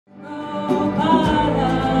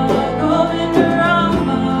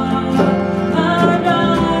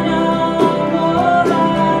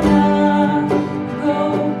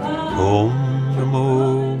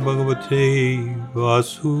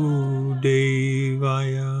Vasudevaya.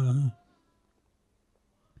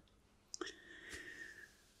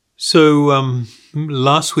 So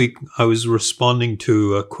last week I was responding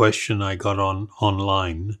to a question I got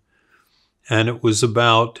online, and it was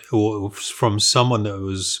from someone that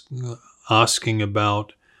was asking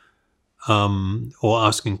about or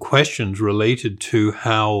asking questions related to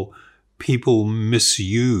how people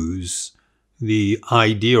misuse the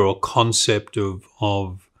idea or concept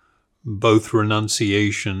of both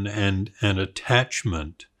renunciation and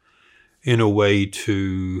attachment in a way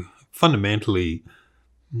to fundamentally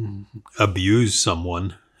abuse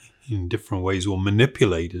someone in different ways, or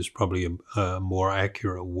manipulate is probably a more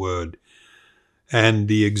accurate word. And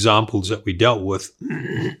the examples that we dealt with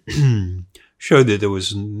showed that there was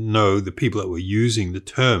the people that were using the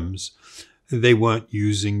terms, they weren't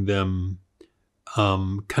using them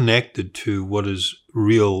connected to what is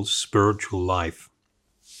real spiritual life.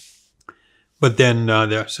 But then,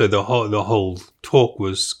 so the whole talk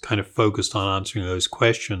was kind of focused on answering those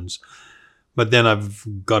questions. But then I've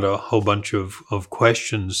got a whole bunch of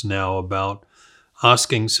questions now about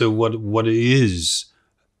asking, so what is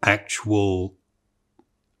actual,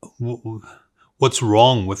 what's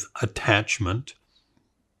wrong with attachment,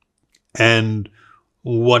 and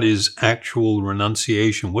what is actual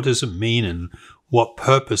renunciation? What does it mean, and what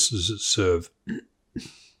purpose does it serve?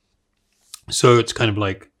 So it's kind of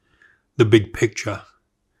like the big picture.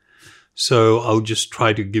 So I'll just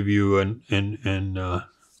try to give you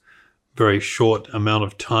in very short amount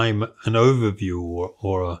of time an overview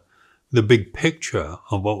or the big picture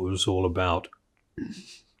of what it was all about.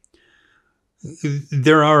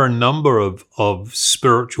 There are a number of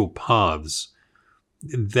spiritual paths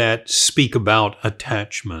that speak about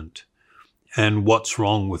attachment and what's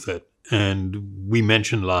wrong with it. And we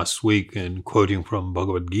mentioned last week, in quoting from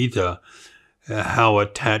Bhagavad Gita, how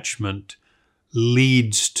attachment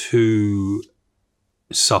leads to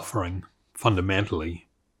suffering fundamentally.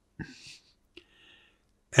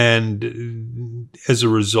 And as a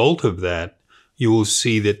result of that, you will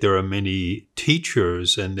see that there are many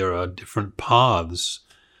teachers and there are different paths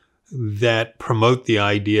that promote the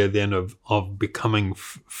idea then of becoming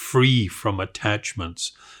free from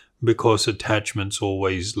attachments, because attachments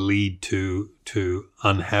always lead to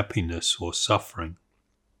unhappiness or suffering.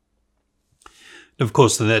 Of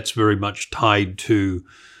course, that's very much tied to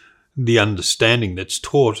the understanding that's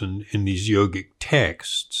taught in these yogic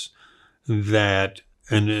texts that,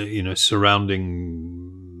 and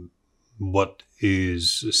surrounding what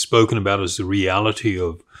is spoken about as the reality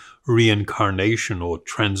of reincarnation or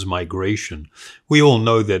transmigration. We all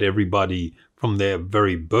know that everybody, from their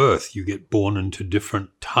very birth, you get born into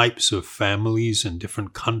different types of families and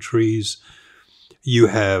different countries. You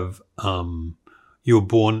have you're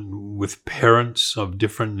born with parents of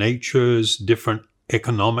different natures, different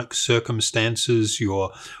economic circumstances,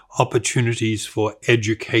 your opportunities for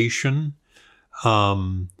education,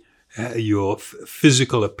 your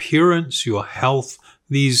physical appearance, your health.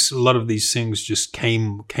 A lot of these things just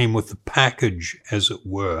came with the package, as it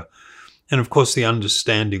were. And of course, the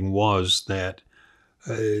understanding was that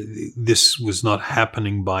this was not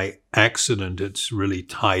happening by accident. It's really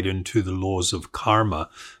tied into the laws of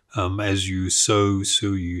karma. As you sow, so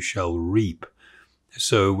you shall reap.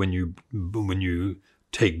 So when you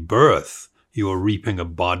take birth, you're reaping a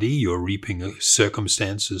body, you're reaping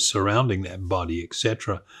circumstances surrounding that body,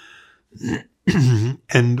 etc.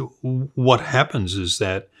 And what happens is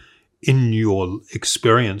that in your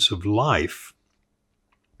experience of life,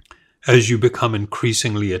 as you become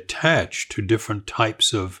increasingly attached to different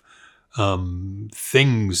types of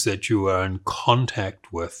things that you are in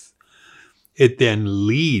contact with, it then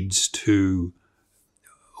leads to,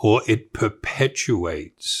 or it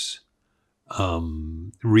perpetuates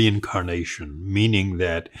reincarnation, meaning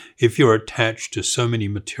that if you're attached to so many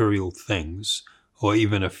material things, or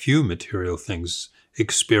even a few material things,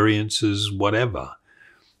 experiences, whatever,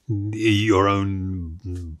 your own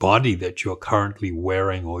body that you're currently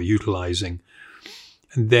wearing or utilizing,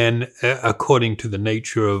 then according to the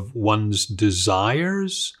nature of one's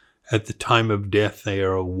desires, at the time of death, they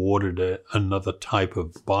are awarded another type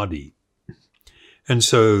of body. And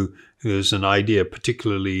so there's an idea,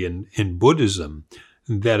 particularly in Buddhism,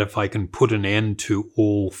 that if I can put an end to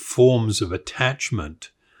all forms of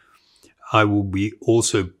attachment, I will be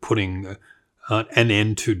also putting an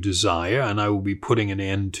end to desire, and I will be putting an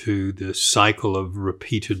end to the cycle of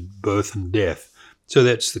repeated birth and death. So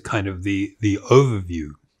that's the kind of the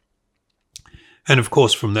overview. And of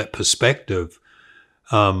course, from that perspective,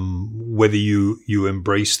 whether you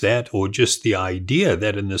embrace that or just the idea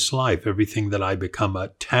that in this life, everything that I become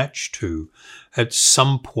attached to, at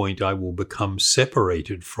some point I will become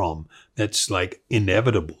separated from. That's like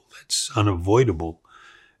inevitable. That's unavoidable.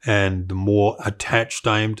 And the more attached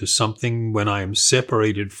I am to something, when I am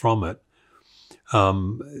separated from it,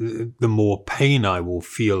 the more pain I will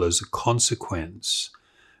feel as a consequence.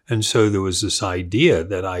 And so there was this idea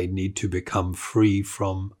that I need to become free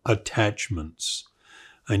from attachments.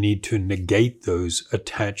 I need to negate those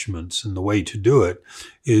attachments. And the way to do it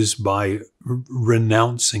is by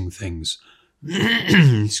renouncing things.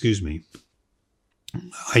 Excuse me.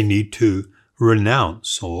 I need to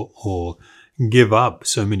renounce or give up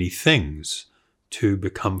so many things to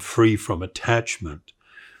become free from attachment.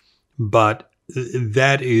 But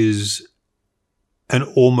that is an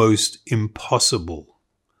almost impossible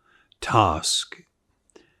task.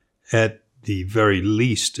 At the very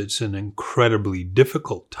least, it's an incredibly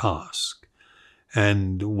difficult task.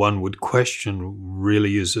 And one would question,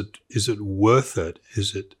 really, is it worth it?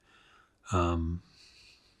 Is it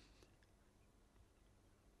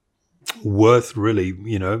worth really,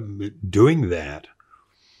 doing that?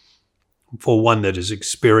 For one that has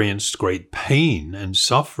experienced great pain and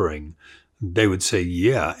suffering, they would say,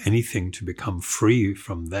 yeah, anything to become free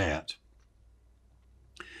from that.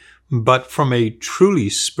 But from a truly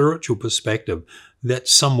spiritual perspective, that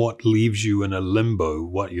somewhat leaves you in a limbo.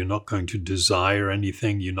 What, you're not going to desire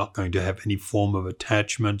anything, you're not going to have any form of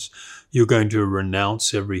attachments, you're going to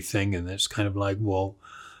renounce everything, and it's kind of like, well,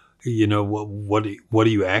 what are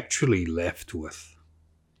you actually left with?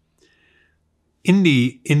 In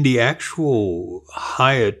the actual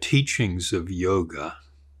higher teachings of yoga,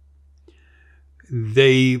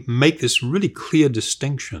 they make this really clear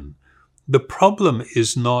distinction. The problem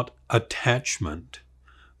is not attachment.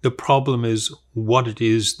 The problem is what it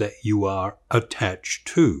is that you are attached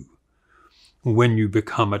to. When you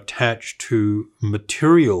become attached to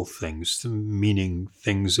material things, meaning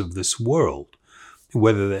things of this world,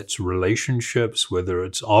 whether that's relationships, whether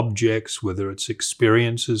it's objects, whether it's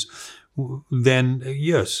experiences, then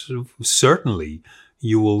yes, certainly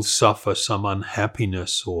you will suffer some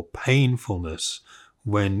unhappiness or painfulness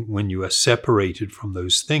when you are separated from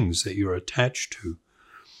those things that you're attached to.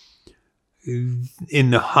 In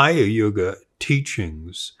the higher yoga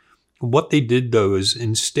teachings, what they did, though, is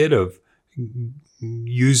instead of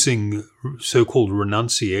using so-called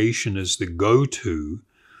renunciation as the go-to,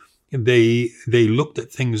 they looked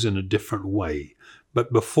at things in a different way.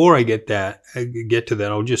 But before I get to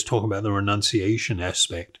that, I'll just talk about the renunciation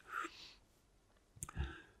aspect.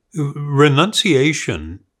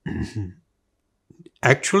 Renunciation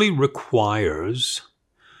actually requires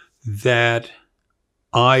that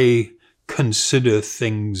I consider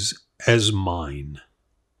things as mine.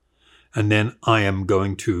 And then I am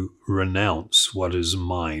going to renounce what is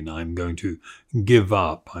mine. I'm going to give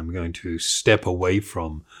up. I'm going to step away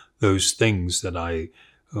from those things that I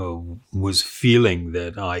was feeling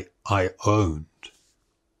that I owned.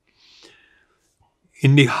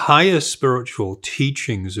 In the higher spiritual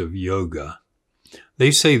teachings of yoga,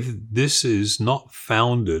 they say that this is not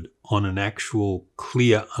founded on an actual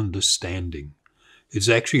clear understanding. It's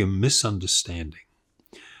actually a misunderstanding.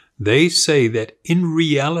 They say that in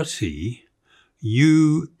reality,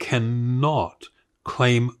 you cannot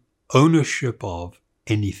claim ownership of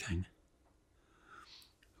anything.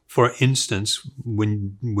 For instance,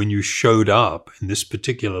 when you showed up in this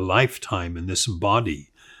particular lifetime, in this body,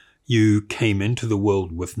 you came into the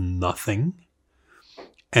world with nothing.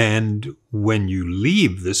 And when you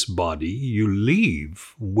leave this body, you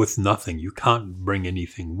leave with nothing. You can't bring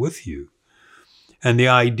anything with you. And the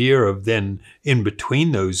idea of then, in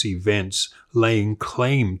between those events, laying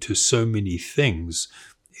claim to so many things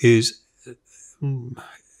is,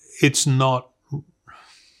 it's not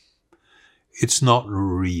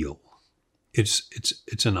real.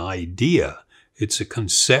 It's an idea. It's a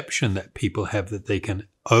conception that people have that they can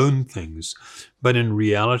own things. But in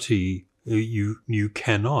reality, you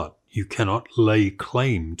cannot lay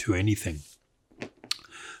claim to anything.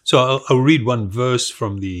 So I'll read one verse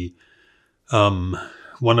from the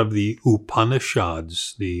one of the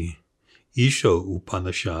Upanishads, the Isha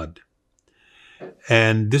Upanishad.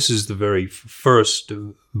 And this is the very first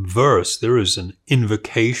verse. There is an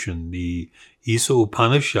invocation. The Isha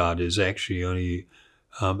Upanishad is actually only,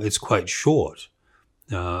 it's quite short.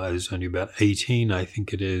 It's only about 18, I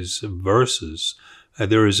think it is, verses.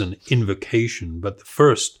 There is an invocation, but the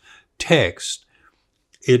first text,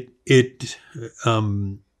 it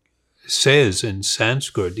says in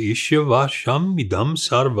Sanskrit, Ishyavasham idam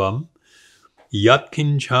sarvam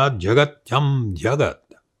Yatkincha jagatyam jagat.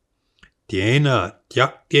 Tena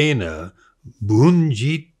tyaktena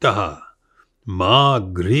bhunjitaha ma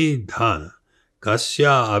gridha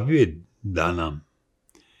kasya avidhanam.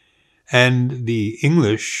 And the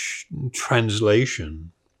English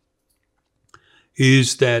translation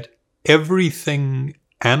is that everything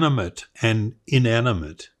animate and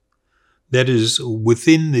inanimate that is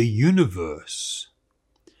within the universe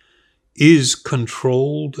is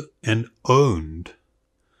controlled and owned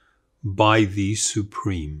by the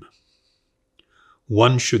Supreme.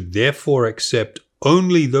 One should therefore accept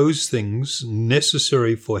only those things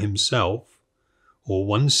necessary for himself or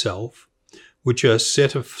oneself, which are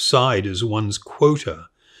set aside as one's quota,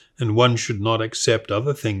 and one should not accept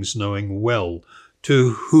other things knowing well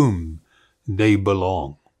to whom they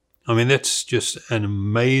belong. I mean, that's just an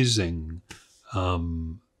amazing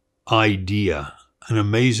idea, an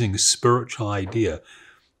amazing spiritual idea,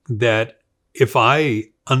 that if I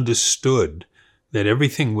understood that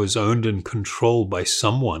everything was owned and controlled by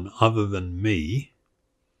someone other than me,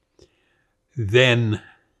 then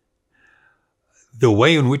the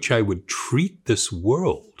way in which I would treat this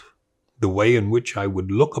world, the way in which I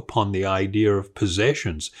would look upon the idea of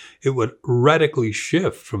possessions, it would radically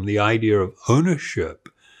shift from the idea of ownership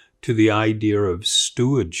to the idea of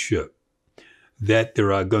stewardship, that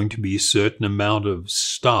there are going to be a certain amount of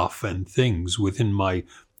stuff and things within my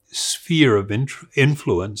sphere of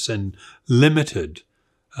influence and limited,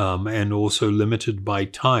 and also limited by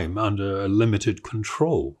time, under a limited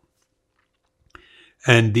control.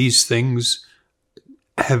 And these things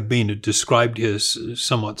have been described here as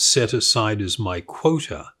somewhat set aside as my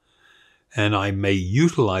quota, and I may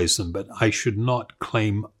utilize them, but I should not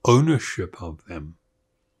claim ownership of them.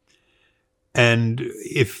 And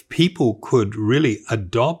if people could really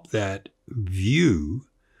adopt that view,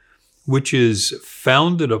 which is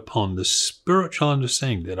founded upon the spiritual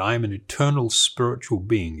understanding that I am an eternal spiritual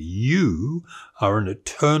being. You are an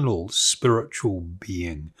eternal spiritual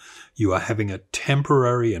being. You are having a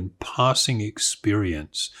temporary and passing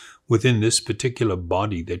experience within this particular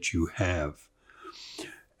body that you have.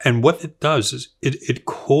 And what it does is it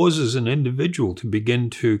causes an individual to begin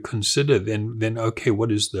to consider then, okay,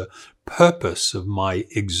 what is the purpose of my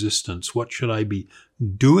existence? What should I be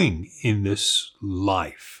doing in this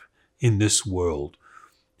life, in this world?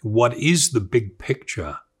 What is the big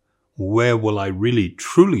picture? Where will I really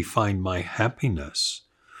truly find my happiness?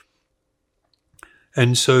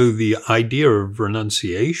 And so the idea of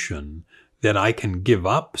renunciation, that I can give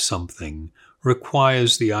up something,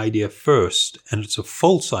 requires the idea first, and it's a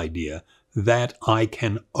false idea, that I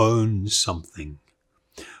can own something.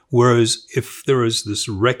 Whereas if there is this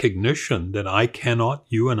recognition that I cannot,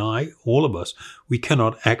 you and I, all of us, we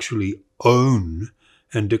cannot actually own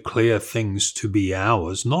and declare things to be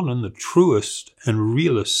ours, not in the truest and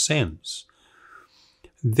realest sense,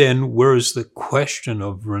 then where is the question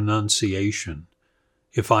of renunciation?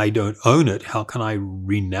 If I don't own it, how can I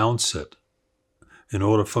renounce it? In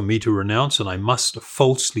order for me to renounce it, I must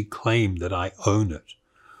falsely claim that I own it.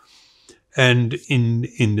 And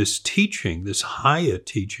in this teaching, this higher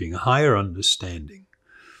teaching, higher understanding,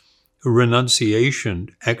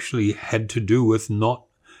 renunciation actually had to do with not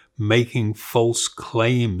making false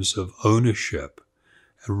claims of ownership,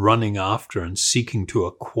 running after and seeking to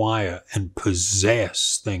acquire and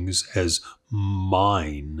possess things as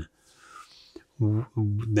mine.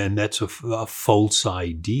 Then that's a false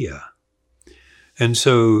idea. And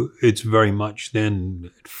so it's very much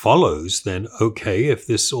then, it follows then, okay, if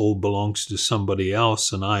this all belongs to somebody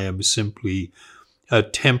else and I am simply a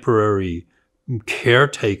temporary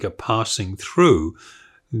caretaker passing through,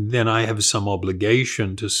 then I have some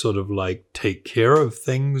obligation to sort of like take care of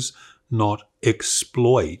things, not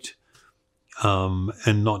exploit,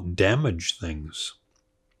 and not damage things.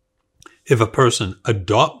 If a person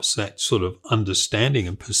adopts that sort of understanding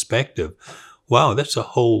and perspective, wow, that's a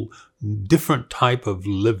whole different type of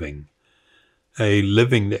living, a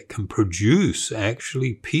living that can produce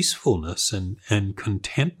actually peacefulness and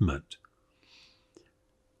contentment.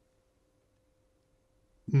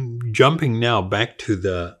 Jumping now back to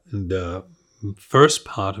the first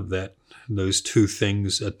part of that, those two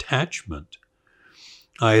things, attachment.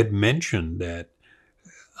 I had mentioned that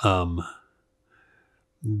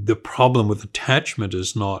the problem with attachment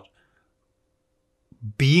is not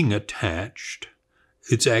being attached,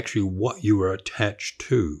 it's actually what you are attached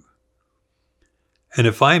to. And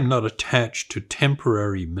if I'm not attached to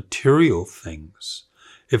temporary material things,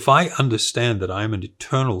 if I understand that I'm an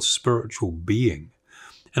eternal spiritual being,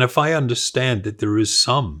 and if I understand that there is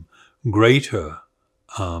some greater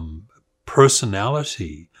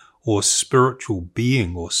personality or spiritual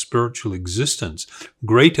being or spiritual existence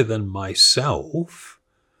greater than myself,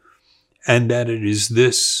 and that it is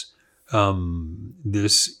this Ishwaram,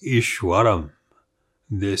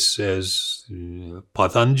 this, as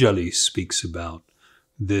Patanjali speaks about,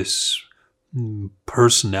 this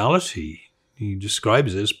personality, he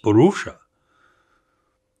describes as Purusha,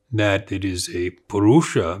 that it is a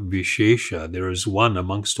Purusha Vishesha. There is one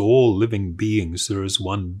amongst all living beings, there is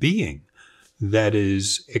one being that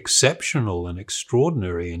is exceptional and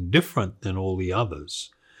extraordinary and different than all the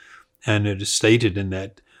others. And it is stated in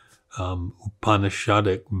that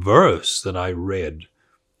Upanishadic verse that I read,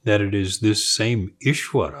 that it is this same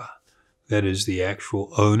Ishvara that is the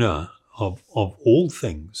actual owner of all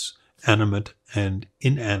things, animate and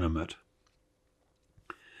inanimate.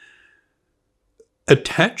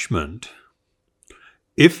 Attachment,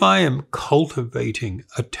 if I am cultivating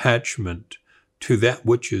attachment to that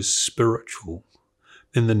which is spiritual,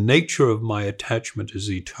 then the nature of my attachment is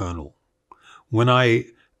eternal. When I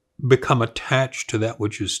become attached to that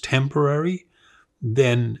which is temporary,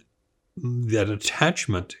 then that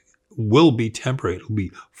attachment will be temporary. It will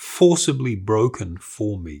be forcibly broken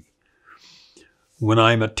for me. When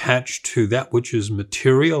I'm attached to that which is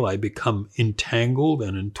material, I become entangled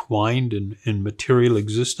and entwined in material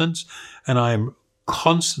existence, and I am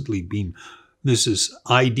constantly being, this is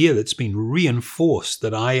idea that's been reinforced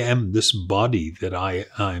that I am this body that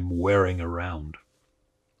I'm wearing around.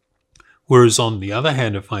 Whereas on the other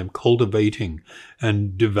hand, if I'm cultivating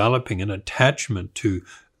and developing an attachment to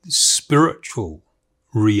spiritual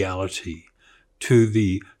reality, to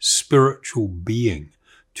the spiritual being,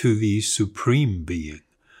 to the supreme being,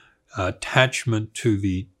 attachment to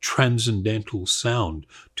the transcendental sound,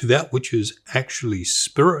 to that which is actually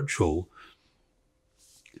spiritual,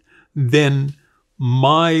 then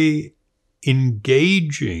my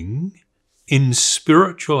engaging in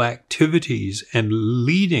spiritual activities and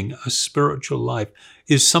leading a spiritual life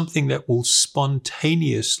is something that will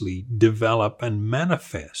spontaneously develop and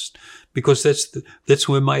manifest, because that's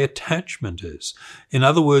where my attachment is. In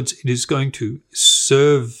other words, it is going to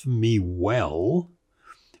serve me well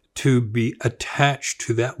to be attached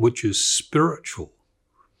to that which is spiritual.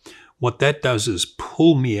 What that does is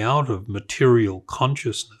pull me out of material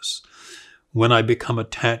consciousness. When I become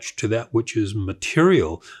attached to that which is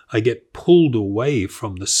material, I get pulled away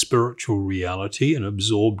from the spiritual reality and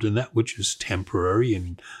absorbed in that which is temporary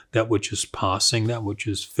and that which is passing, that which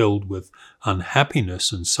is filled with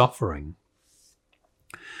unhappiness and suffering.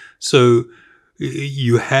 So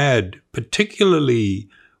you had, particularly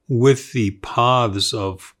with the paths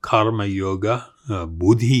of karma yoga,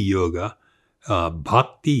 buddhi yoga,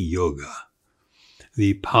 bhakti yoga,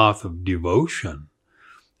 the path of devotion,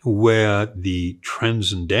 where the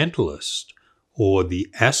transcendentalist or the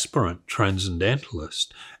aspirant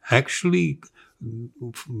transcendentalist actually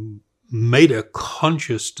made a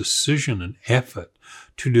conscious decision and effort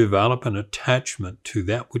to develop an attachment to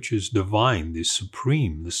that which is divine, the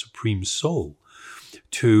supreme soul,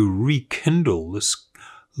 to rekindle this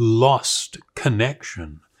lost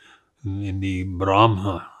connection. In the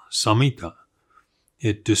Brahma Samhita,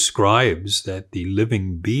 it describes that the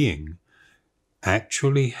living being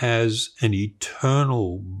actually has an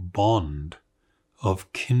eternal bond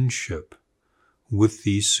of kinship with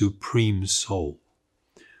the supreme soul.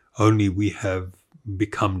 Only we have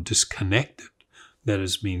become disconnected. That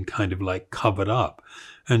has been kind of like covered up.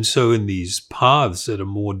 And so in these paths that are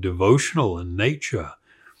more devotional in nature,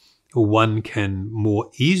 one can more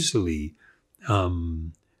easily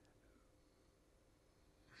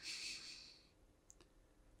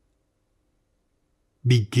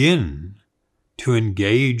begin to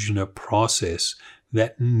engage in a process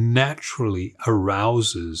that naturally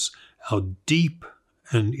arouses our deep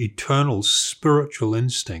and eternal spiritual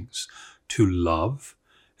instincts to love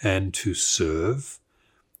and to serve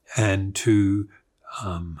and to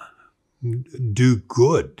do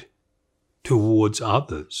good towards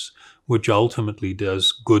others, which ultimately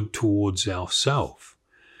does good towards ourself.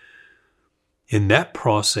 In that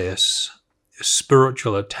process,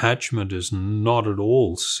 spiritual attachment is not at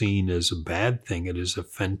all seen as a bad thing. It is a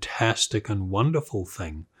fantastic and wonderful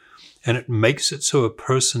thing. And it makes it so a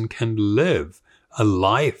person can live a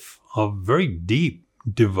life of very deep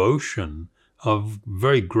devotion, of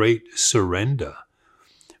very great surrender,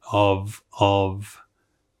 of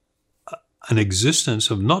an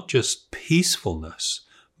existence of not just peacefulness,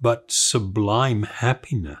 but sublime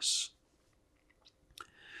happiness.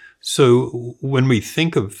 So when we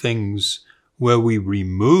think of things where we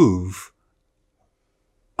remove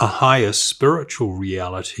a higher spiritual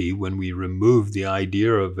reality, when we remove the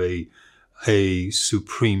idea of a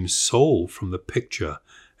supreme soul from the picture,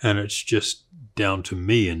 and it's just down to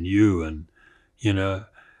me and you, and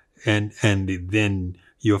and then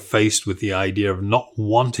you're faced with the idea of not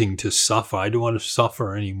wanting to suffer. I don't want to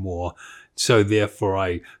suffer anymore. So therefore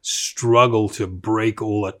I struggle to break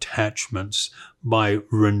all attachments by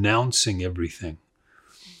renouncing everything.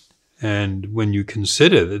 And when you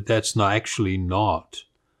consider that that's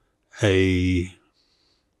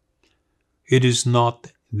it is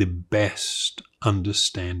not the best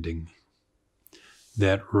understanding,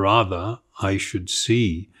 that rather I should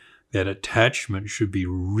see that attachment should be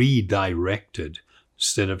redirected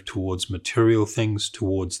instead of towards material things,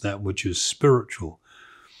 towards that which is spiritual.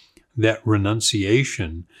 That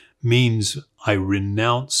renunciation means I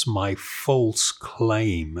renounce my false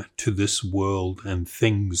claim to this world and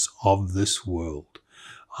things of this world.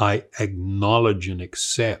 I acknowledge and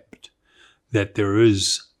accept that there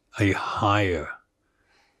is a higher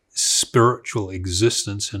spiritual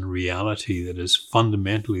existence and reality that is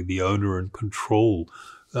fundamentally the owner and controller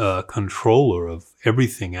of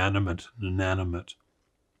everything animate and inanimate.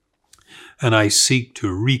 And I seek to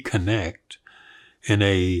reconnect in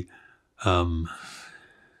a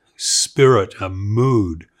spirit, a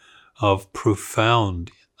mood of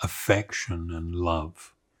profound affection and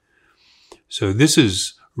love. So this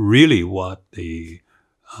is really what the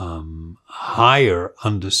higher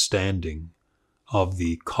understanding of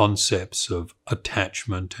the concepts of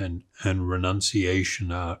attachment and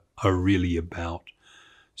renunciation are really about.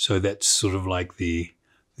 So that's sort of like the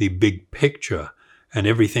big picture, and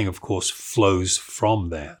everything, of course, flows from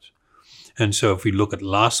that. And so if we look at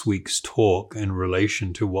last week's talk in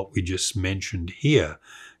relation to what we just mentioned here,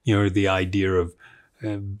 the idea of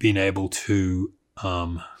being able to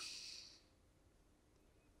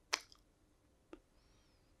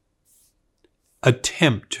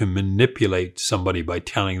attempt to manipulate somebody by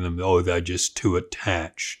telling them, oh, they're just too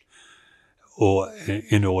attached, or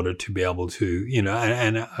in order to be able to,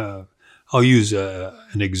 I'll use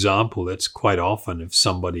an example that's quite often if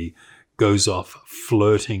somebody goes off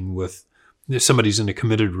flirting with, if somebody's in a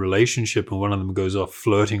committed relationship and one of them goes off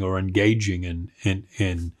flirting or engaging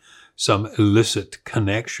in some illicit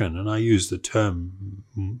connection, and I use the term,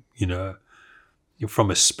 from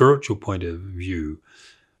a spiritual point of view,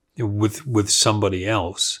 with somebody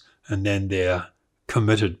else, and then their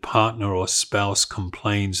committed partner or spouse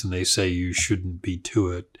complains and they say you shouldn't be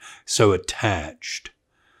so attached,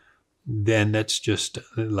 then that's just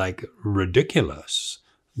like ridiculous.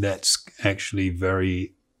 That's actually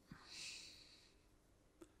very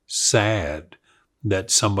sad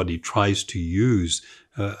that somebody tries to use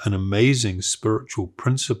an amazing spiritual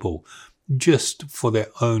principle just for their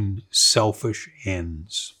own selfish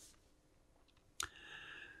ends.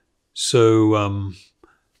 So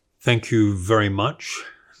thank you very much.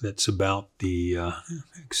 That's about the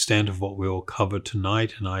extent of what we'll cover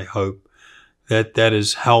tonight, and I hope that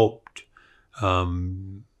has helped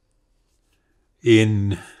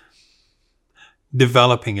in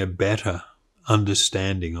developing a better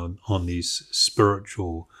understanding on these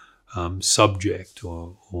spiritual subject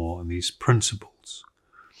or these principles.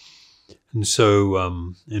 And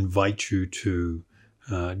so invite you to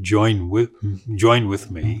join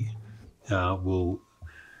with me. We'll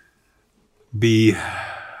be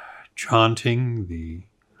chanting the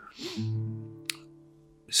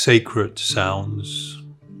sacred sounds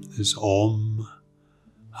as Om,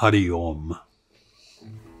 Hari Om.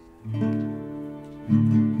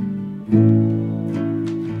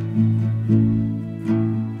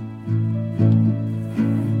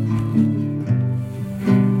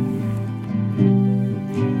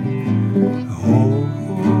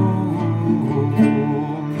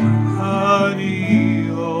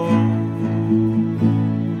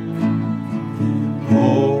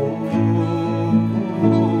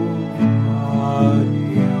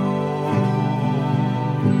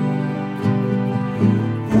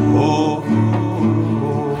 Oh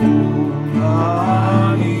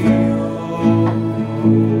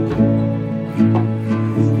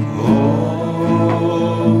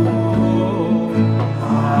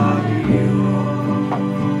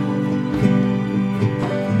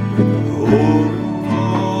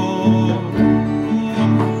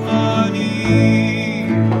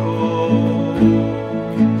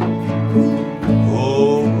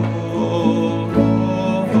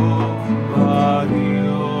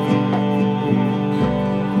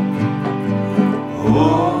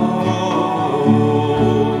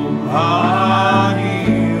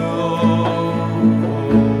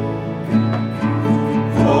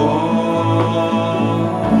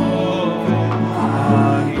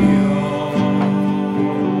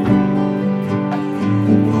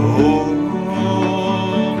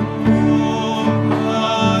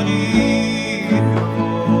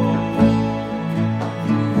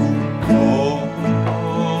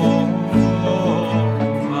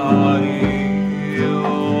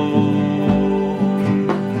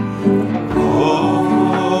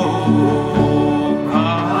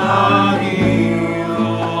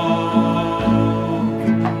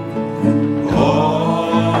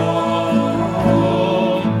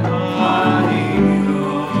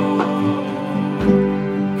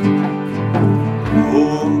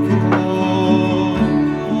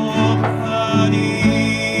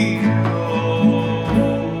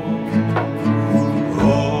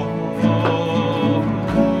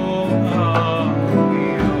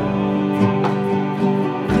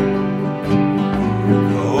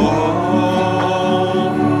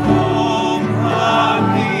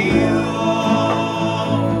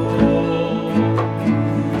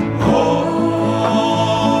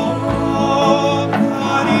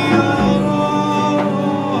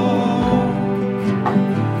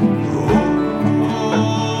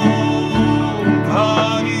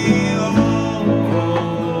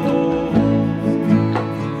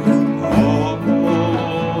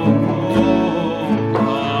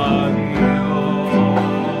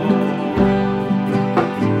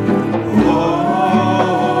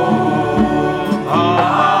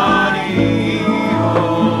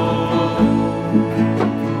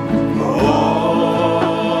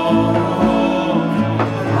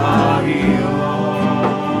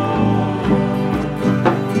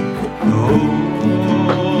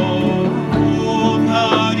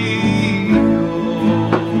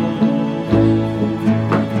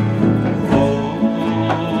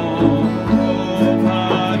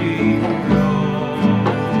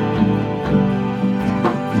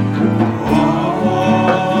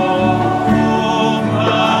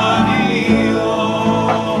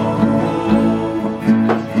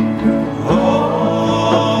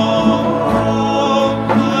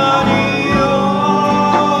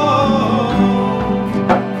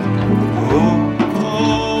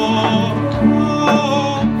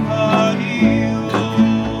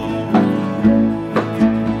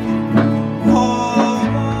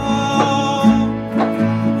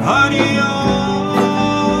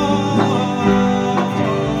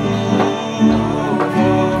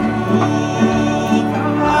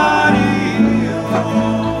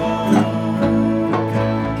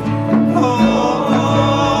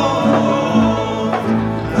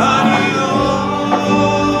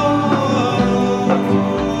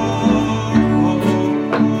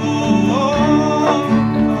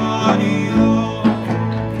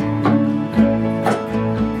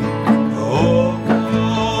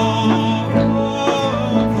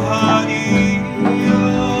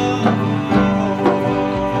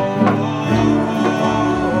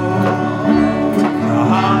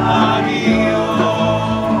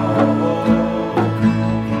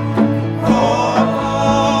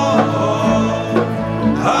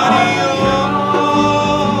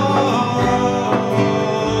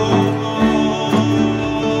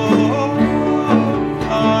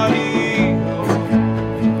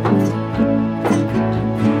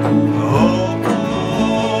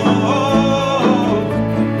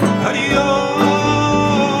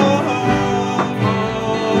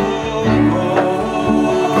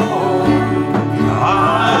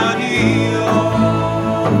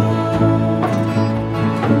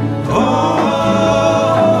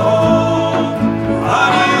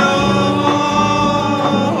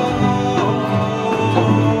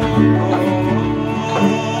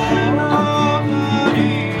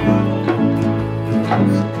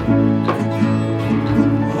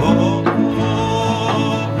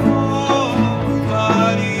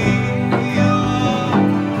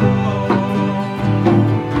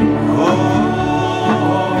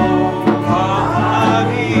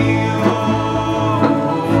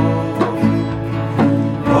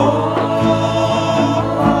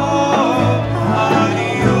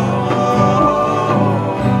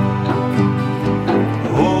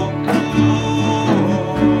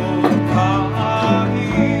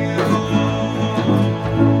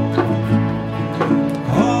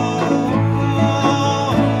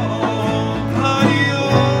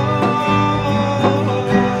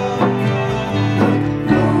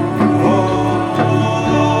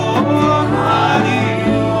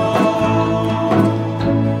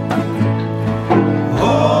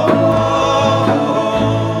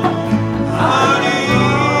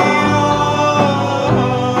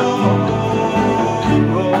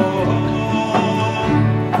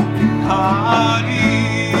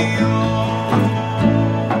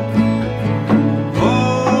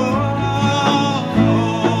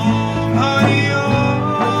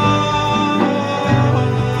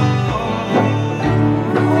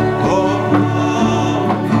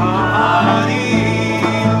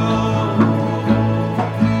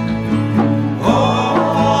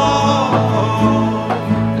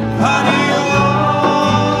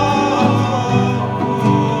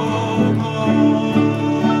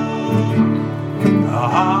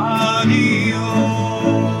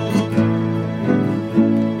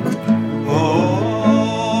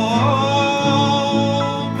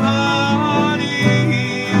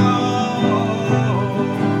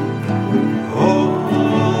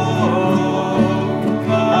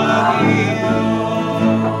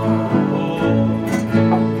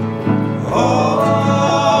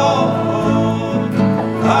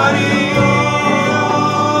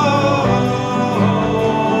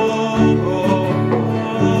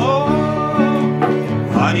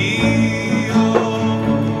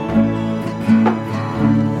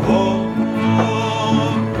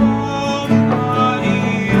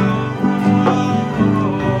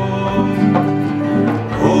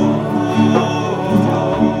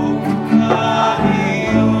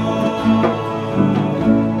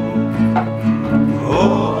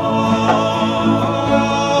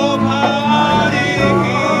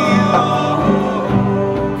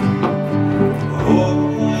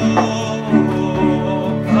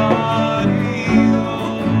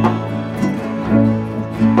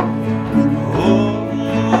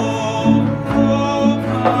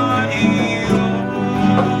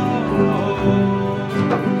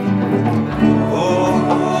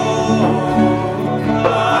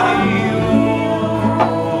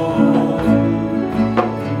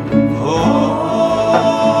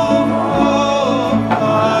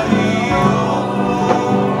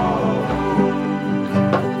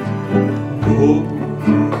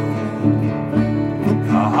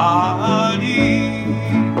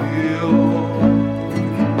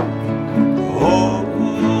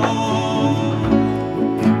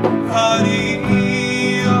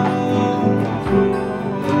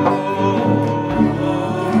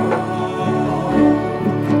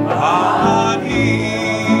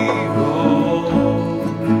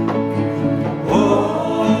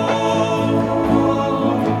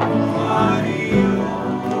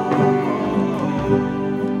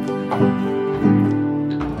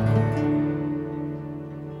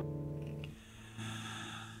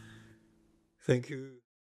Thank you.